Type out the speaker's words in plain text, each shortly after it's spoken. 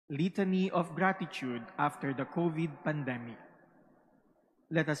Litany of Gratitude after the COVID pandemic.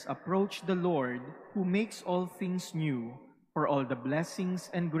 Let us approach the Lord who makes all things new for all the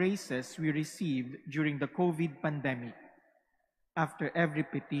blessings and graces we received during the COVID pandemic. After every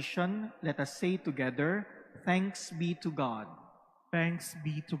petition, let us say together, Thanks be to God. Thanks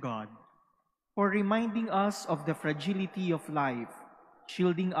be to God. For reminding us of the fragility of life,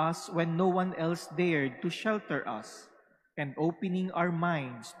 shielding us when no one else dared to shelter us, and opening our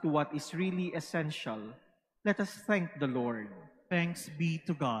minds to what is really essential, let us thank the Lord. Thanks be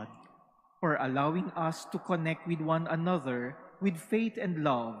to God. For allowing us to connect with one another with faith and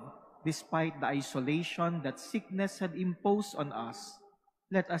love, despite the isolation that sickness had imposed on us,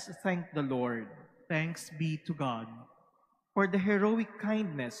 let us thank the Lord. Thanks be to God. For the heroic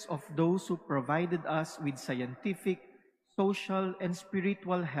kindness of those who provided us with scientific, social, and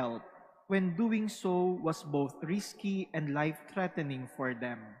spiritual help, when doing so was both risky and life-threatening for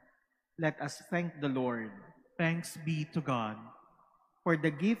them, let us thank the Lord. Thanks be to God. For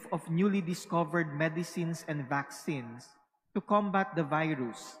the gift of newly discovered medicines and vaccines to combat the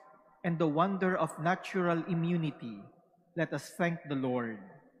virus and the wonder of natural immunity, let us thank the Lord.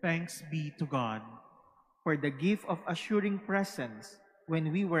 Thanks be to God. For the gift of assuring presence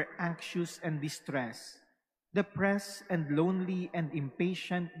when we were anxious and distressed, depressed and lonely and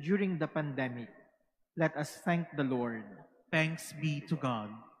impatient during the pandemic, let us thank the Lord. Thanks be to God.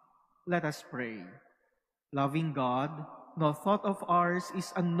 Let us pray. Loving God, no thought of ours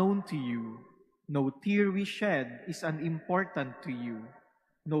is unknown to you. No tear we shed is unimportant to you.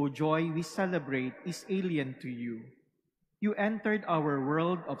 No joy we celebrate is alien to you. You entered our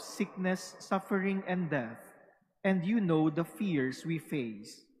world of sickness, suffering, and death, and you know the fears we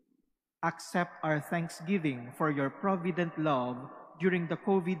face. Accept our thanksgiving for your provident love during the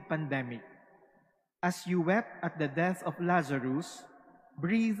COVID pandemic. As you wept at the death of Lazarus,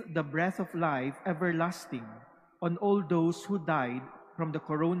 breathe the breath of life everlasting on all those who died from the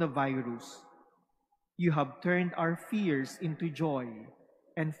coronavirus. You have turned our fears into joy,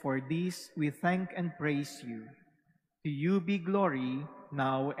 and for this we thank and praise you. To you be glory,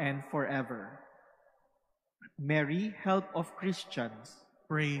 now and forever. Mary, help of Christians,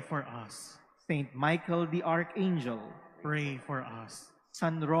 Pray for us. Saint Michael the Archangel, Pray for us.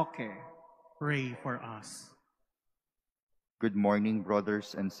 San Roque, Pray for us. Good morning,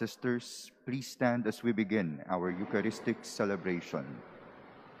 brothers and sisters. Please stand as we begin our Eucharistic celebration.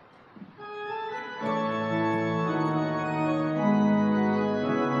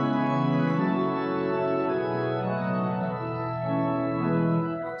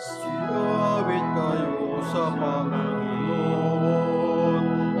 Sinawit kayo sa Panginoon.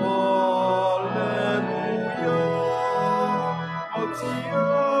 Alleluia.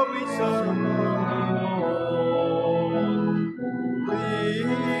 Magsiyawit sa Panginoon.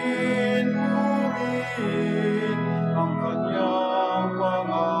 Purihin, purihin ang kanyang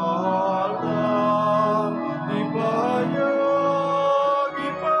pangalan. Ipahayag,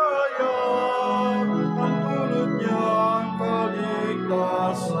 ipahayag ang dulot niyang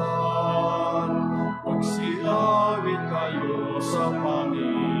kaligtasan. Magsiyawit kayo sa Panginoon.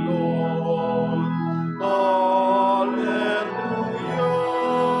 Alleluia.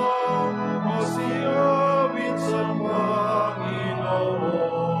 Magsiyawit sa Panginoon.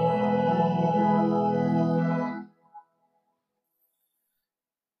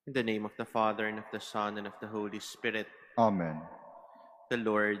 In the name of the Father, and of the Son, and of the Holy Spirit. Amen. The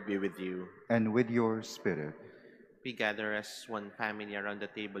Lord be with you. And with your spirit. We gather as one family around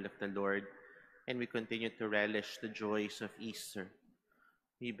the table of the Lord, and we continue to relish the joys of Easter.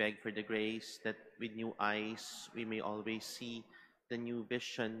 We beg for the grace that with new eyes we may always see the new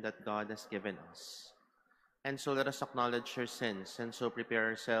vision that God has given us. And so let us acknowledge our sins, and so prepare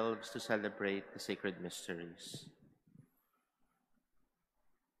ourselves to celebrate the sacred mysteries.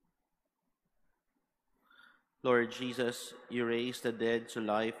 Lord Jesus, you raised the dead to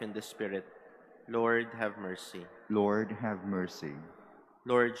life in the Spirit. Lord, have mercy. Lord, have mercy.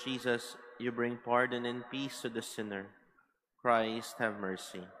 Lord Jesus, you bring pardon and peace to the sinner. Christ, have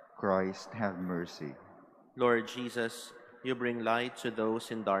mercy. Christ, have mercy. Lord Jesus, you bring light to those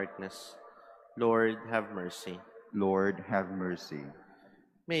in darkness. Lord, have mercy. Lord, have mercy.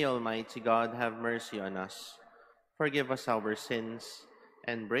 May Almighty God have mercy on us, forgive us our sins,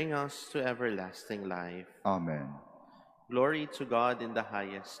 and bring us to everlasting life. Amen. Glory to God in the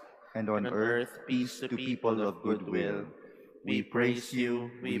highest, And on earth, peace to people of good will. We praise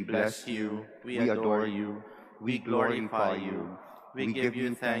you, we bless you, we adore you, we glorify you, we give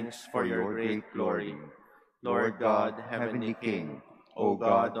you thanks for your great glory. Lord God, Heavenly King, O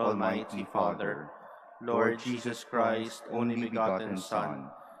God, Almighty Father, Lord Jesus Christ, only begotten Son,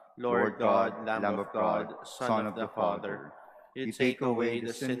 Lord God, Lamb of God, Son of the Father, you take away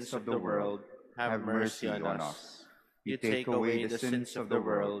the sins of the world, have mercy on us. You take away the sins of the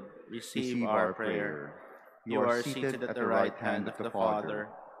world, receive our prayer. You are seated at the right hand of the Father,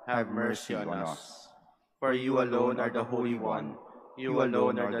 have mercy on us. For you alone are the Holy One, you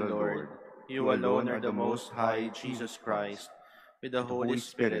alone are the Lord, you alone are the Most High Jesus Christ, with the Holy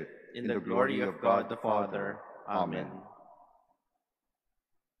Spirit, in the glory of God the Father. Amen.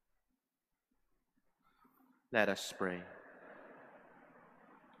 Let us pray.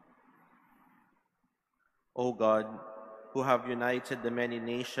 O God, who have united the many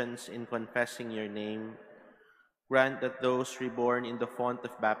nations in confessing your name, grant that those reborn in the font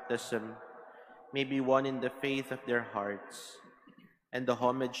of baptism may be one in the faith of their hearts and the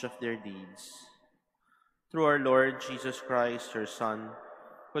homage of their deeds. Through our Lord Jesus Christ, your Son,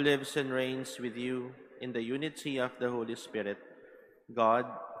 who lives and reigns with you in the unity of the Holy Spirit, God,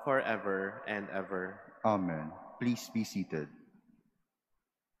 forever and ever. Amen. Please be seated.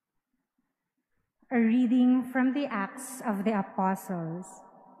 A reading from the Acts of the Apostles.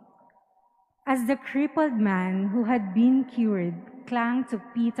 As the crippled man who had been cured clung to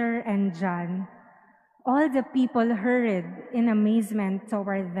Peter and John, all the people hurried in amazement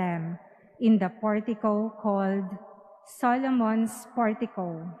toward them in the portico called Solomon's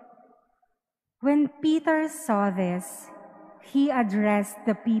Portico. When Peter saw this, he addressed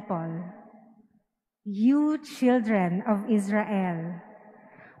the people. "You children of Israel,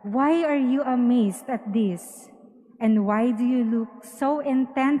 why are you amazed at this? And why do you look so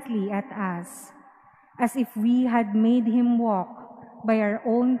intently at us, as if we had made him walk by our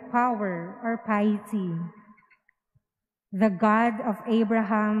own power or piety? The God of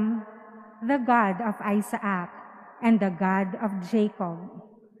Abraham, the God of Isaac, and the God of Jacob,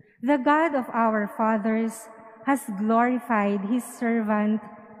 the God of our fathers, has glorified his servant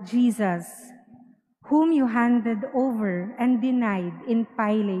Jesus, whom you handed over and denied in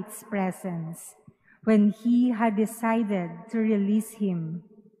Pilate's presence when he had decided to release him.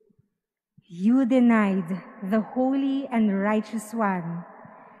 You denied the Holy and Righteous One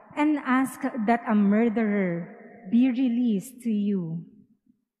and asked that a murderer be released to you.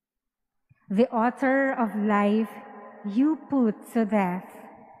 The author of life you put to death,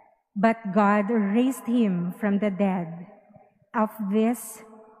 but God raised him from the dead. Of this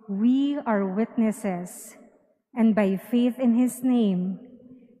we are witnesses, and by faith in his name,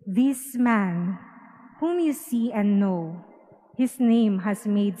 this man, whom you see and know, his name has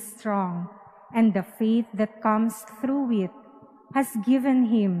made strong, and the faith that comes through it has given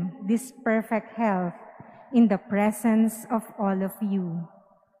him this perfect health in the presence of all of you.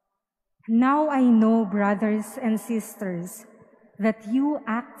 Now I know, brothers and sisters, that you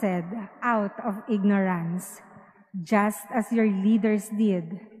acted out of ignorance, just as your leaders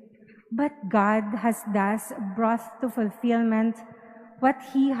did. But God has thus brought to fulfillment what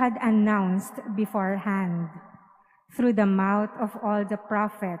he had announced beforehand, through the mouth of all the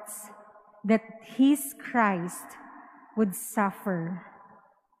prophets, that his Christ would suffer.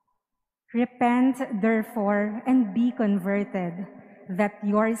 Repent, therefore, and be converted, that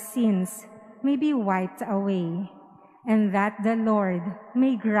your sins may be wiped away, and that the Lord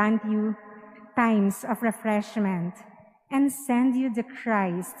may grant you times of refreshment, and send you the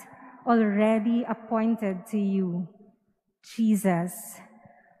Christ already appointed to you, Jesus,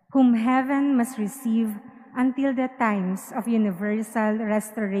 whom heaven must receive until the times of universal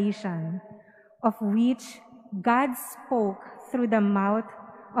restoration, of which God spoke through the mouth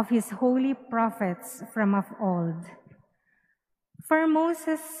of his holy prophets from of old. For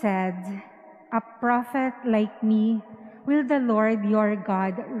Moses said, "A prophet like me will the Lord your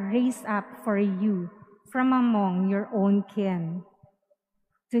God raise up for you from among your own kin.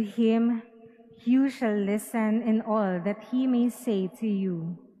 To him you shall listen in all that he may say to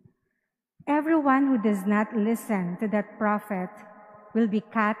you. Everyone who does not listen to that prophet will be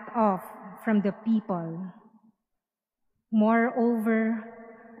cut off from the people." Moreover,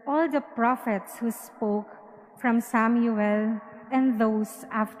 all the prophets who spoke from Samuel and those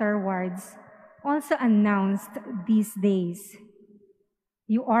afterwards also announced these days.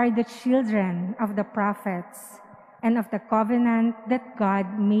 You are the children of the prophets and of the covenant that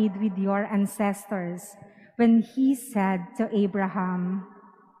God made with your ancestors when he said to Abraham,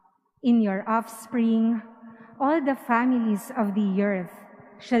 "In your offspring, all the families of the earth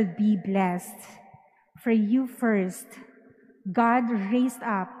shall be blessed." For you first, God raised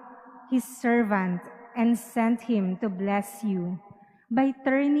up his servant and sent him to bless you by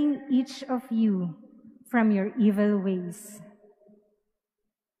turning each of you from your evil ways.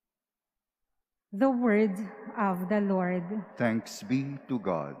 The word of the Lord. Thanks be to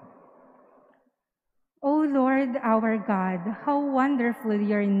God. O Lord our God, how wonderful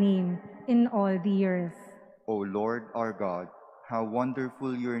your name in all the earth. O Lord our God, how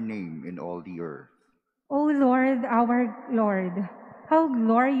wonderful your name in all the earth. O Lord our Lord, how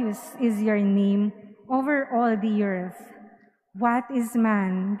glorious is your name over all the earth. What is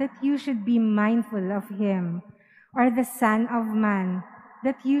man that you should be mindful of him, or the Son of Man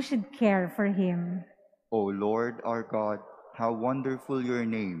that you should care for him? O Lord our God, how wonderful your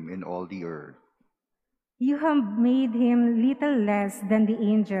name in all the earth. You have made him little less than the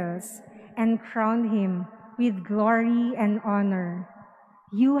angels and crowned him with glory and honor.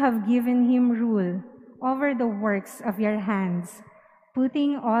 You have given him rule over the works of your hands,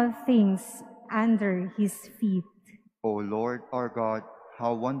 putting all things under his feet. O Lord our God,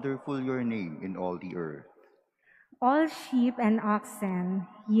 how wonderful your name in all the earth. All sheep and oxen,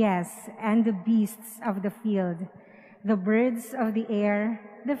 yes, and the beasts of the field, the birds of the air,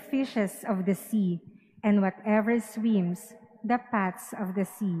 the fishes of the sea, and whatever swims, the paths of the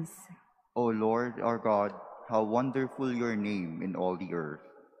seas. O Lord our God, how wonderful your name in all the earth.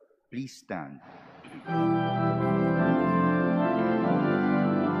 Please stand.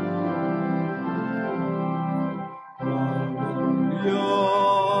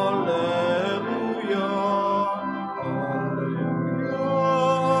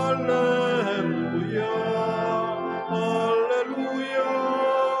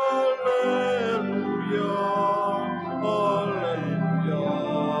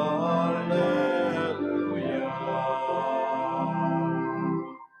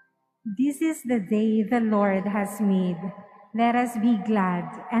 This is the day the Lord has made. Let us be glad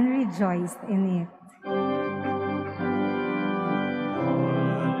and rejoice in it.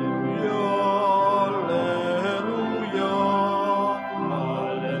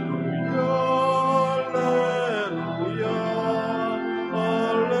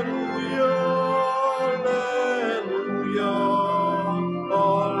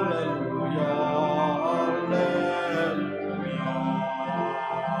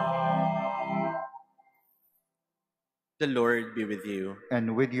 The Lord be with you.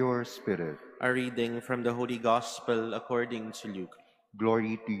 And with your spirit. A reading from the Holy Gospel according to Luke.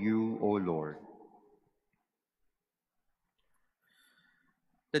 Glory to you, O Lord.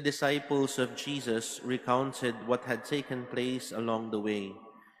 The disciples of Jesus recounted what had taken place along the way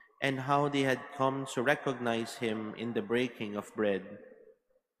and how they had come to recognize him in the breaking of bread.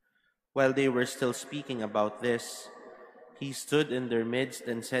 While they were still speaking about this, he stood in their midst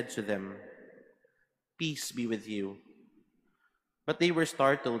and said to them, "Peace be with you." But they were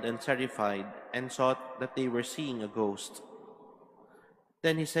startled and terrified and thought that they were seeing a ghost.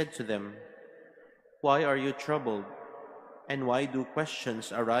 Then he said to them, "Why are you troubled? And why do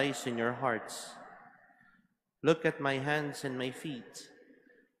questions arise in your hearts? Look at my hands and my feet,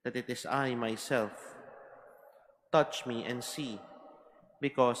 that it is I myself. Touch me and see,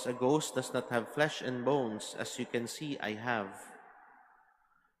 because a ghost does not have flesh and bones, as you can see I have."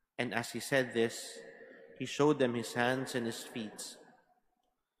 And as he said this, he showed them his hands and his feet.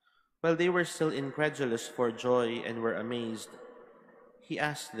 While they were still incredulous for joy and were amazed, he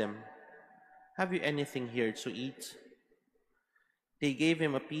asked them, "Have you anything here to eat?" They gave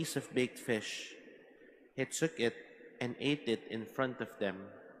him a piece of baked fish. He took it and ate it in front of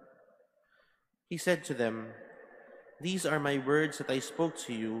them. He said to them, "These are my words that I spoke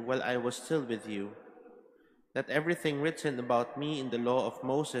to you while I was still with you, that everything written about me in the law of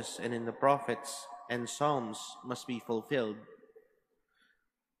Moses and in the prophets and Psalms must be fulfilled."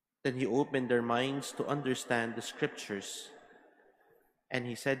 Then he opened their minds to understand the scriptures. And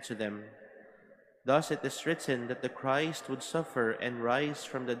he said to them, "Thus it is written that the Christ would suffer and rise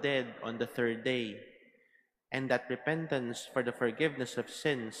from the dead on the third day, and that repentance for the forgiveness of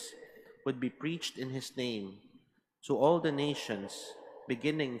sins would be preached in his name to all the nations,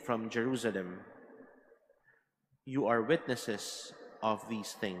 beginning from Jerusalem. You are witnesses of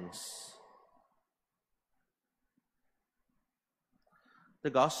these things." The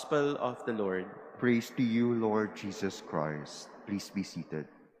Gospel of the Lord. Praise to you, Lord Jesus Christ. Please be seated.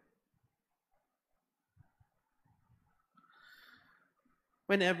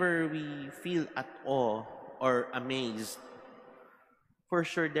 Whenever we feel at awe or amazed, for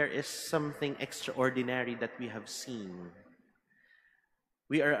sure there is something extraordinary that we have seen.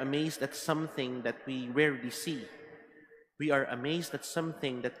 We are amazed at something that we rarely see. We are amazed at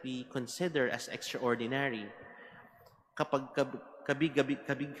something that we consider as extraordinary. Kapag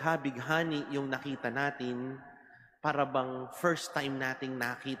kabigha-bighani yung nakita natin, para bang first time nating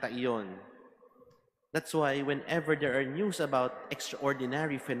nakita iyon. That's why whenever there are news about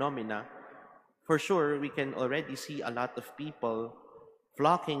extraordinary phenomena, for sure we can already see a lot of people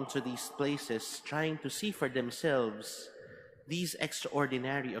flocking to these places, trying to see for themselves these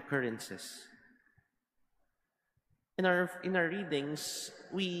extraordinary occurrences. In our readings,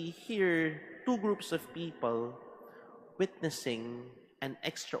 we hear two groups of people witnessing an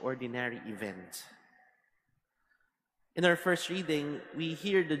extraordinary event. In our first reading, we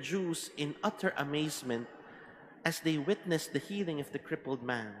hear the Jews in utter amazement as they witness the healing of the crippled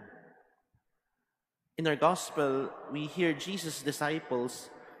man. In our gospel, we hear Jesus' disciples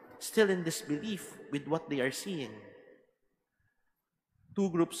still in disbelief with what they are seeing.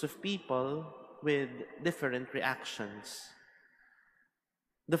 Two groups of people with different reactions.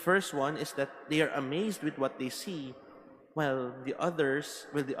 The first one is that they are amazed with what they see, while the other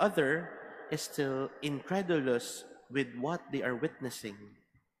is still incredulous with what they are witnessing.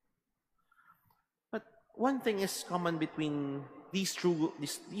 But one thing is common between these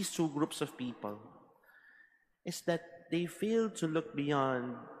two groups of people is that they fail to look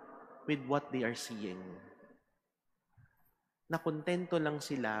beyond with what they are seeing. Nakontento lang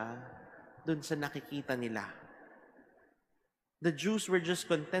sila dun sa nakikita nila. The Jews were just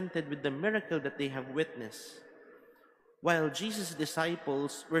contented with the miracle that they have witnessed, while Jesus'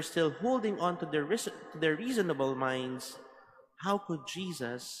 disciples were still holding on to their reasonable minds. How could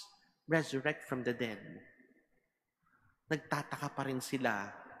Jesus resurrect from the dead? Nagtataka pa rin sila.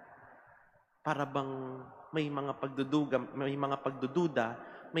 Para bang may mga pagdududa,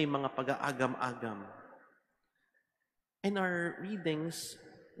 may mga pag-aagam-agam. And our readings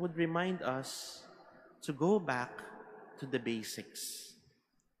would remind us to go back to the basics.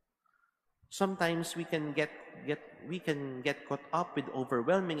 Sometimes we can get caught up with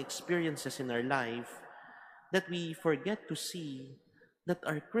overwhelming experiences in our life that we forget to see that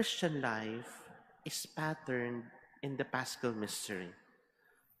our Christian life is patterned in the Paschal mystery.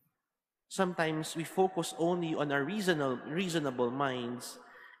 Sometimes we focus only on our reasonable minds,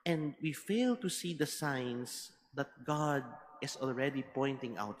 and we fail to see the signs that God is already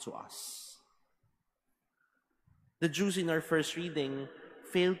pointing out to us. The Jews in our first reading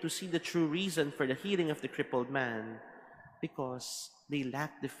failed to see the true reason for the healing of the crippled man because they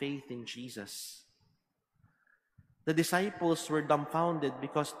lacked the faith in Jesus. The disciples were dumbfounded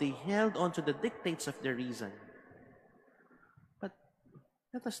because they held on to the dictates of their reason. But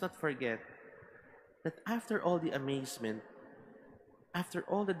let us not forget that after all the amazement, after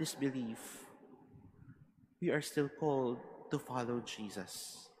all the disbelief, we are still called to follow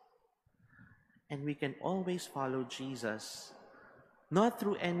Jesus. And we can always follow Jesus not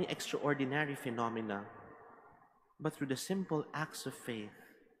through any extraordinary phenomena, but through the simple acts of faith,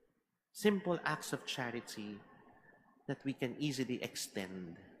 simple acts of charity that we can easily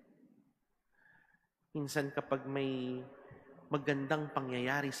extend. Minsan kapag may magandang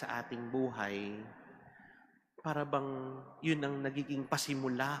pangyayari sa ating buhay, para bang yun ang nagiging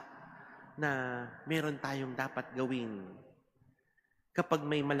pasimula na meron tayong dapat gawin. Kapag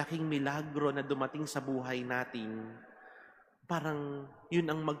may malaking milagro na dumating sa buhay natin, parang yun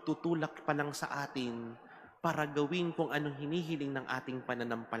ang magtutulak pa lang sa atin para gawin kung anong hinihiling ng ating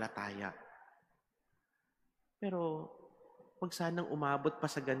pananampalataya. Pero wag sanang umabot pa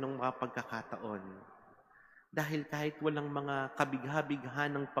sa ganong mga pagkakataon. Dahil kahit walang mga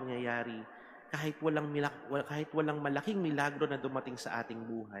kabigha-bigha ng pangyayari, kahit walang malaking milagro na dumating sa ating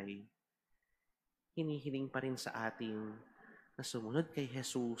buhay, hinihiling pa rin sa atin na sumunod kay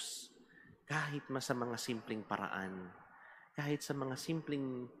Jesus kahit sa mga simpleng paraan, kahit sa mga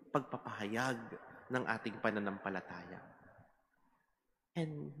simpleng pagpapahayag ng ating pananampalataya.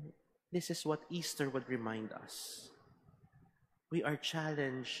 And this is what Easter would remind us. We are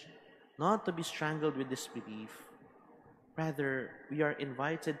challenged not to be strangled with disbelief. Rather, we are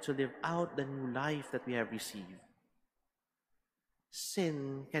invited to live out the new life that we have received.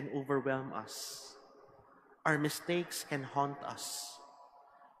 Sin can overwhelm us. Our mistakes can haunt us.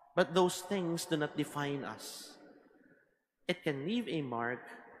 But those things do not define us. It can leave a mark,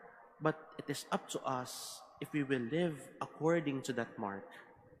 but it is up to us if we will live according to that mark.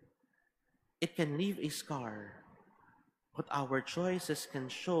 It can leave a scar, but our choices can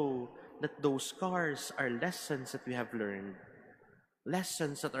show that those scars are lessons that we have learned,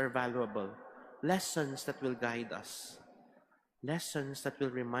 lessons that are valuable, lessons that will guide us, lessons that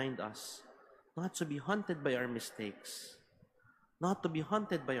will remind us not to be haunted by our mistakes, not to be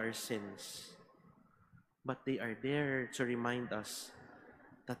haunted by our sins, but they are there to remind us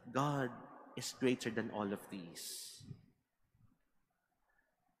that God is greater than all of these.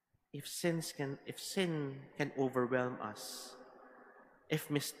 If sin can overwhelm us, if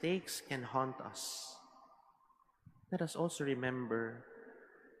mistakes can haunt us, let us also remember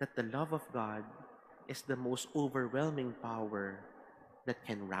that the love of God is the most overwhelming power that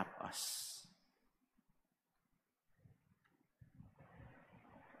can wrap us.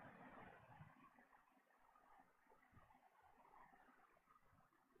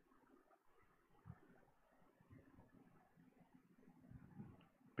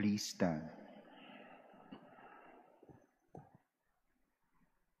 Please stand.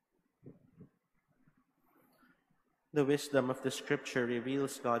 The wisdom of the Scripture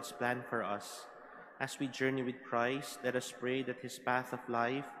reveals God's plan for us. As we journey with Christ, let us pray that His path of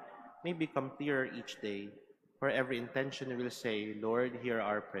life may become clearer each day. For every intention we will say, Lord, hear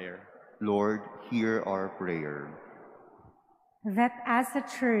our prayer. Lord, hear our prayer. That as a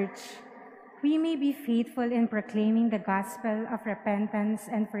church, we may be faithful in proclaiming the gospel of repentance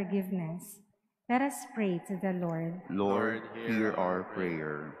and forgiveness. Let us pray to the Lord. Lord, hear our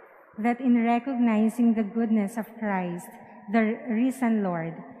prayer. That in recognizing the goodness of Christ, the risen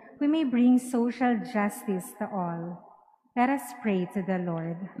Lord, we may bring social justice to all. Let us pray to the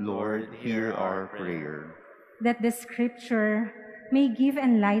Lord. Lord, hear our prayer. That the Scripture may give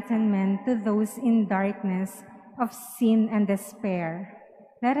enlightenment to those in darkness of sin and despair.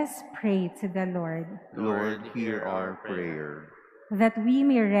 Let us pray to the Lord. Lord, hear our prayer. That we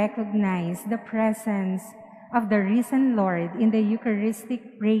may recognize the presence of the risen Lord in the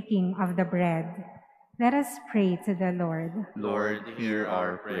Eucharistic breaking of the bread. Let us pray to the Lord. Lord, hear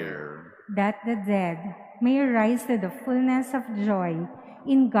our prayer. That the dead may rise to the fullness of joy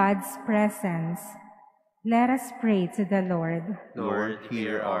in God's presence. Let us pray to the Lord. Lord,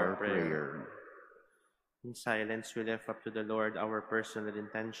 hear our prayer. In silence, we lift up to the Lord our personal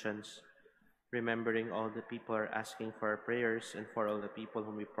intentions, remembering all the people are asking for our prayers and for all the people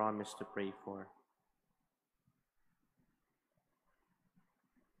whom we promise to pray for.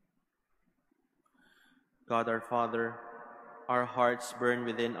 God our Father, our hearts burn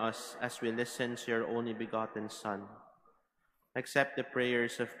within us as we listen to your only begotten Son. Accept the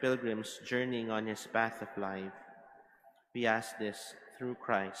prayers of pilgrims journeying on his path of life. We ask this through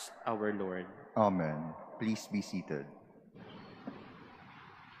Christ our Lord. Amen. Please be seated.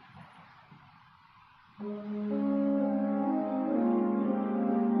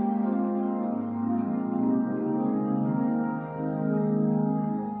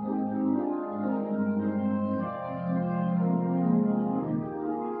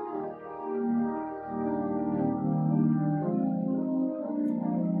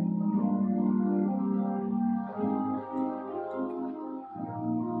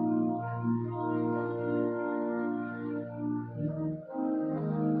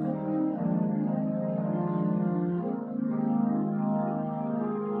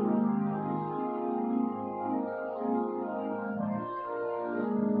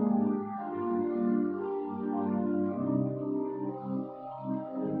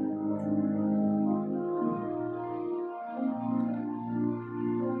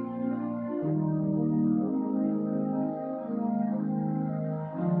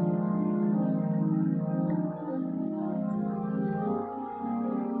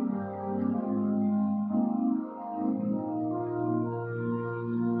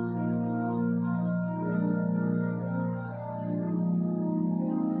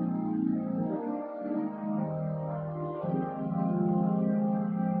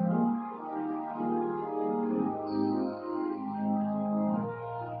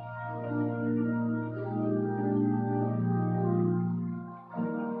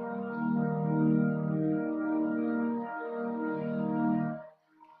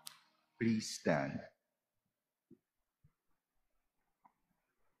 Please stand.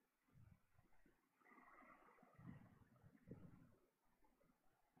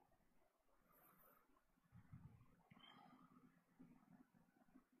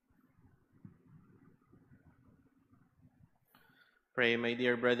 Pray, my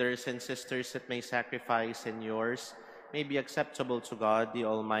dear brothers and sisters, that my sacrifice and yours may be acceptable to God, the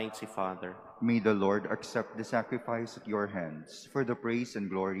Almighty Father. May the Lord accept the sacrifice at your hands for the praise and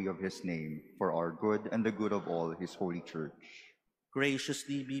glory of his name, for our good and the good of all his holy church.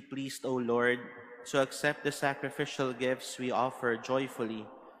 Graciously be pleased, O Lord, to accept the sacrificial gifts we offer joyfully,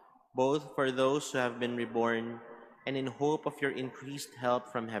 both for those who have been reborn and in hope of your increased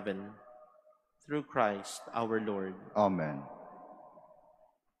help from heaven. Through Christ our Lord. Amen.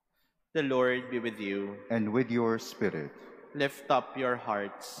 The Lord be with you. And with your spirit, Lift up your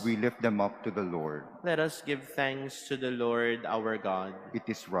hearts. we lift them up to the Lord. Let us give thanks to the Lord our God. It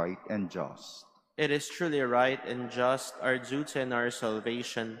is right and just. It is truly right and just, our duty and our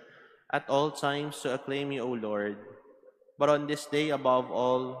salvation, at all times to acclaim you, O Lord, but on this day above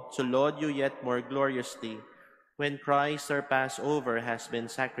all, to laud you yet more gloriously, when Christ our Passover has been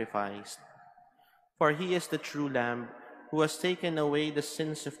sacrificed. For he is the true Lamb, who has taken away the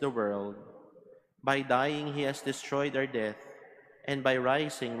sins of the world. By dying, he has destroyed our death, and by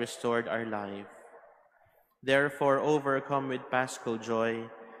rising, restored our life. Therefore, overcome with paschal joy,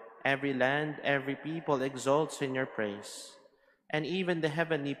 every land, every people exalts in your praise, and even the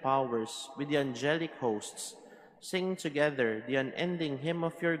heavenly powers with the angelic hosts sing together the unending hymn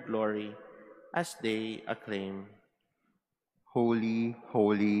of your glory as they acclaim. Holy,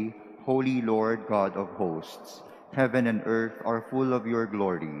 holy, holy Lord God of hosts, heaven and earth are full of your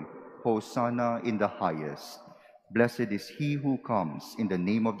glory. Hosanna in the highest. Blessed is he who comes in the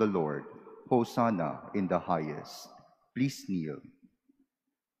name of the Lord. Hosanna in the highest. Please kneel.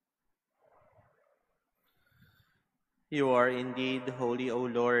 You are indeed holy, O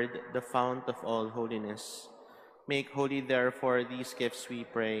Lord, the fount of all holiness. Make holy, therefore, these gifts, we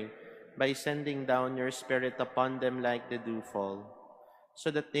pray, by sending down your Spirit upon them like the dewfall,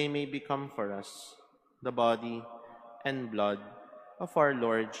 so that they may become for us the body and blood of our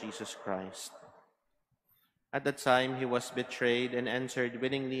Lord Jesus Christ. At the time he was betrayed and entered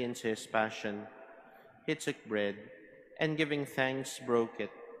willingly into his passion, he took bread, and giving thanks, broke it,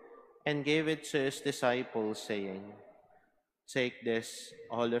 and gave it to his disciples, saying, "Take this,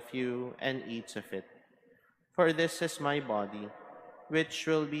 all of you, and eat of it, for this is my body, which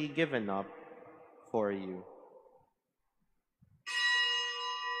will be given up for you."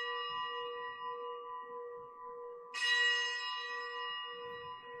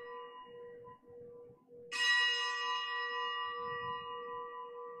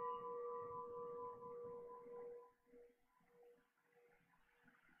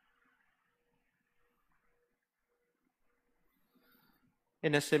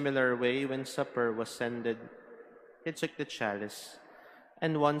 In a similar way, when supper was ended, he took the chalice,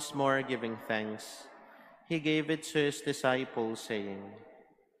 and once more giving thanks, he gave it to his disciples, saying,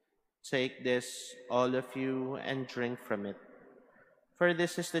 "Take this, all of you, and drink from it, for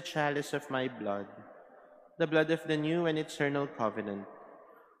this is the chalice of my blood, the blood of the new and eternal covenant,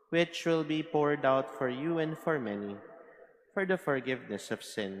 which will be poured out for you and for many, for the forgiveness of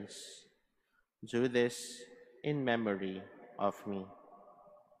sins. Do this in memory of me."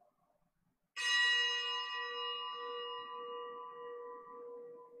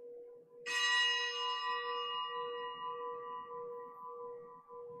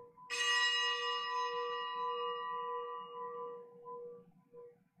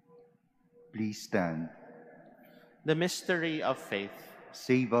 Please stand. The mystery of faith.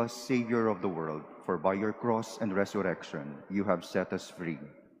 Save us, Savior of the world, for by your cross and resurrection you have set us free.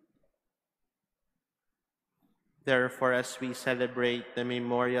 Therefore, as we celebrate the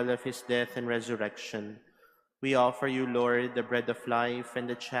memorial of his death and resurrection, we offer you, Lord, the bread of life and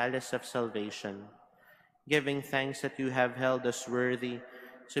the chalice of salvation, giving thanks that you have held us worthy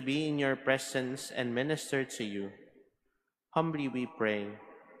to be in your presence and minister to you. Humbly we pray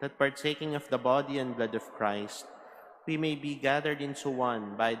that, partaking of the body and blood of Christ, we may be gathered into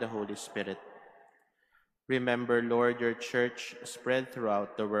one by the Holy Spirit. Remember, Lord, your church spread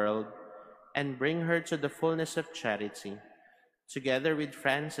throughout the world, and bring her to the fullness of charity, together with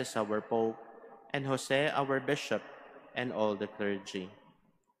Francis, our Pope, and Jose, our Bishop, and all the clergy.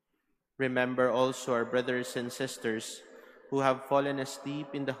 Remember also our brothers and sisters who have fallen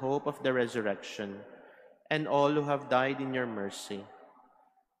asleep in the hope of the resurrection, and all who have died in your mercy.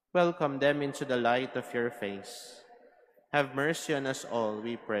 Welcome them into the light of your face. Have mercy on us all,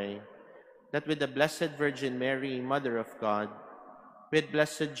 we pray, that with the Blessed Virgin Mary, Mother of God, with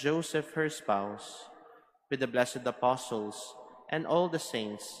blessed Joseph, her spouse, with the blessed apostles, and all the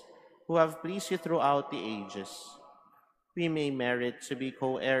saints who have pleased you throughout the ages, we may merit to be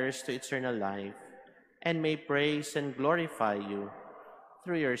co-heirs to eternal life, and may praise and glorify you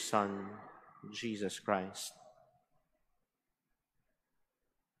through your Son, Jesus Christ.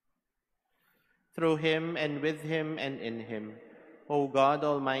 Through him, and with him, and in him, O God,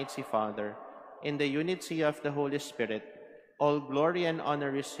 Almighty Father, in the unity of the Holy Spirit, all glory and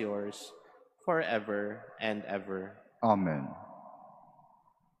honor is yours, forever and ever. Amen.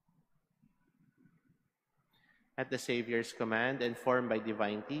 At the Savior's command, and formed by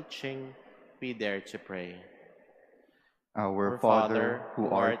divine teaching, we dare to pray. Our Father, who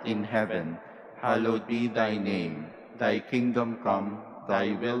art in heaven, hallowed be thy name. Thy kingdom come,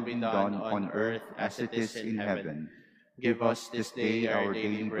 thy will be done on earth as it is in heaven. Give us this day our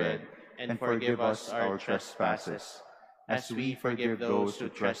daily bread, and forgive us our trespasses, as we forgive those who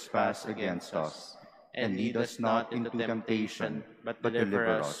trespass against us. And lead us not into temptation, but deliver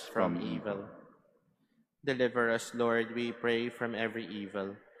us from evil. Deliver us, Lord, we pray, from every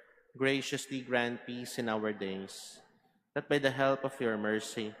evil. Graciously grant peace in our days, that by the help of your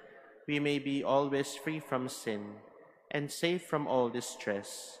mercy we may be always free from sin and safe from all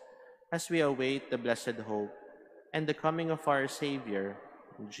distress, as we await the blessed hope and the coming of our Savior,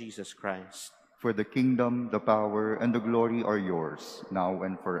 Jesus Christ. For the kingdom, the power, and the glory are yours, now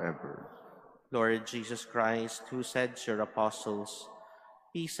and forever. Lord Jesus Christ, who said to your apostles,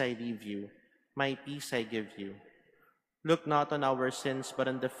 "Peace I leave you, my peace I give you," look not on our sins but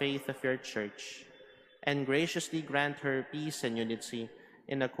on the faith of your Church, and graciously grant her peace and unity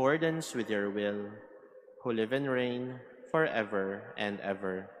in accordance with your will, who live and reign forever and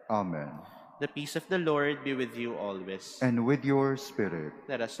ever. Amen. The peace of the Lord be with you always. And with your spirit.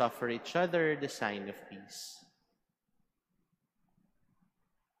 Let us offer each other the sign of peace.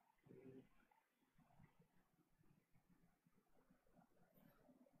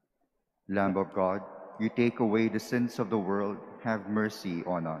 Lamb of God, you take away the sins of the world, have mercy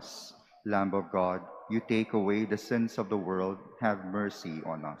on us. Lamb of God, you take away the sins of the world, have mercy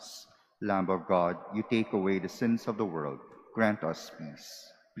on us. Lamb of God, you take away the sins of the world, grant us peace.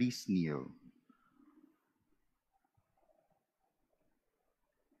 Please kneel.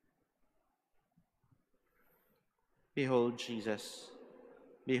 Behold Jesus.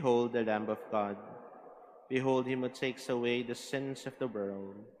 Behold the Lamb of God. Behold him who takes away the sins of the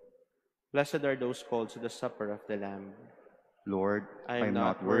world. Blessed are those called to the supper of the Lamb. Lord, I I am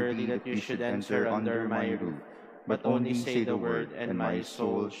not worthy that you should enter under my roof, but only say the word, and my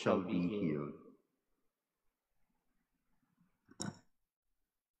soul shall be healed.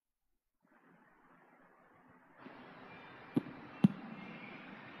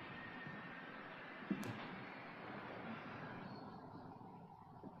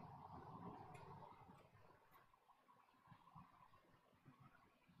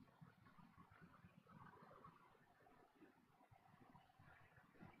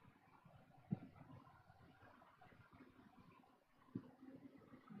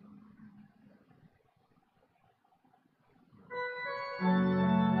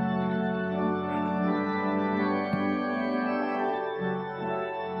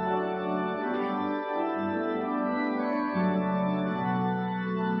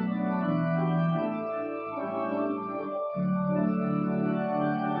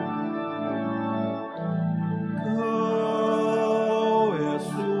 Ikaw,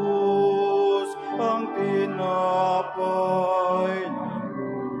 Jesus, ang tinapay ng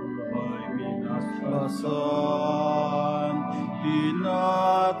buhay minasbasan, di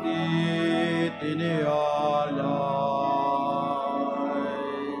natin inialay.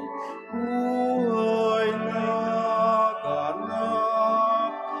 Buhay na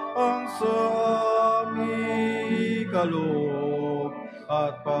ganap ang sa aming kaloob,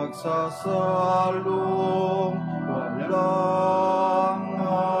 at pagsasalong walang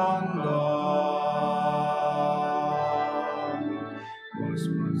hanggan.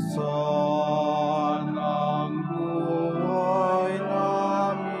 Basbasan ang buhay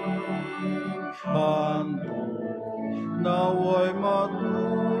naming handog, naway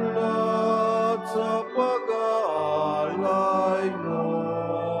matulad sa pag-aalay mo.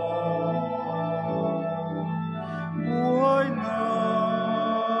 Buhay na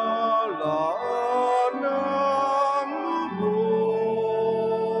laan ng lubog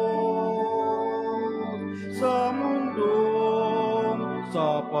sa mundong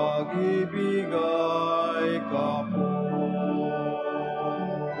sa pag-ibig ay kapos.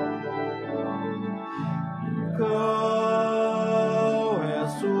 Ikaw,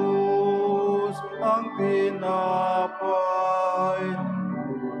 Jesus, ang tinapay ng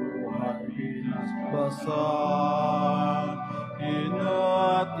buhay binasbasan, di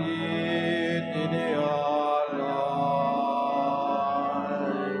natin inialay.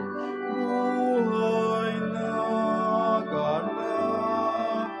 Buhay na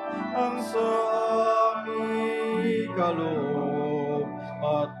ganap ang sa aming kaloob,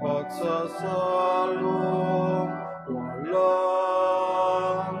 at pagsasalong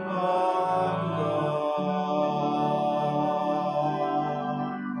walang hanggan.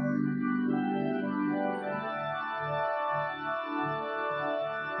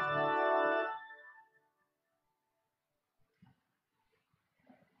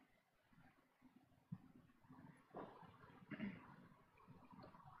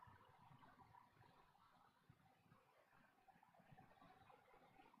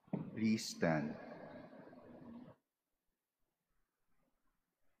 Please stand.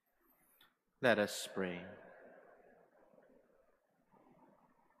 Let us pray.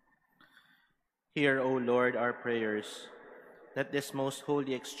 Hear, O Lord, our prayers, that this most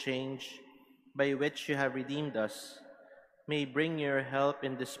holy exchange, by which you have redeemed us, may bring your help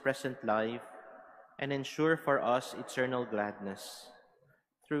in this present life and ensure for us eternal gladness.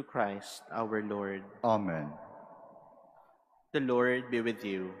 Through Christ our Lord. Amen. The Lord be with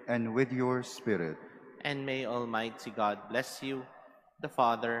you. and with your spirit. And may Almighty God bless you, the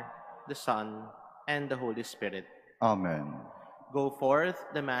Father, the Son, and the Holy Spirit. Amen. Go forth,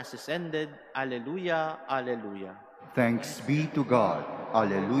 the Mass is ended. Alleluia, alleluia. Thanks be to God.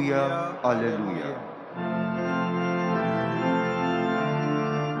 Alleluia, alleluia.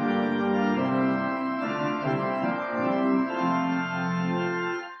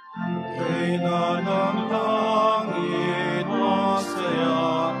 Reyna ng langit,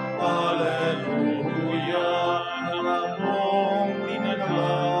 masaya, Alleluia. Namong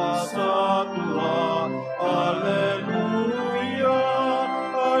dinala sa tuwa, Alleluia.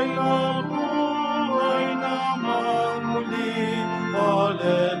 Ay nabuhay naman muli,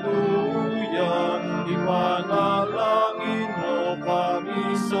 Alleluia. Ipanalangin mo kami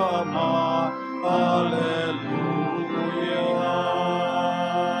sama, Alleluia.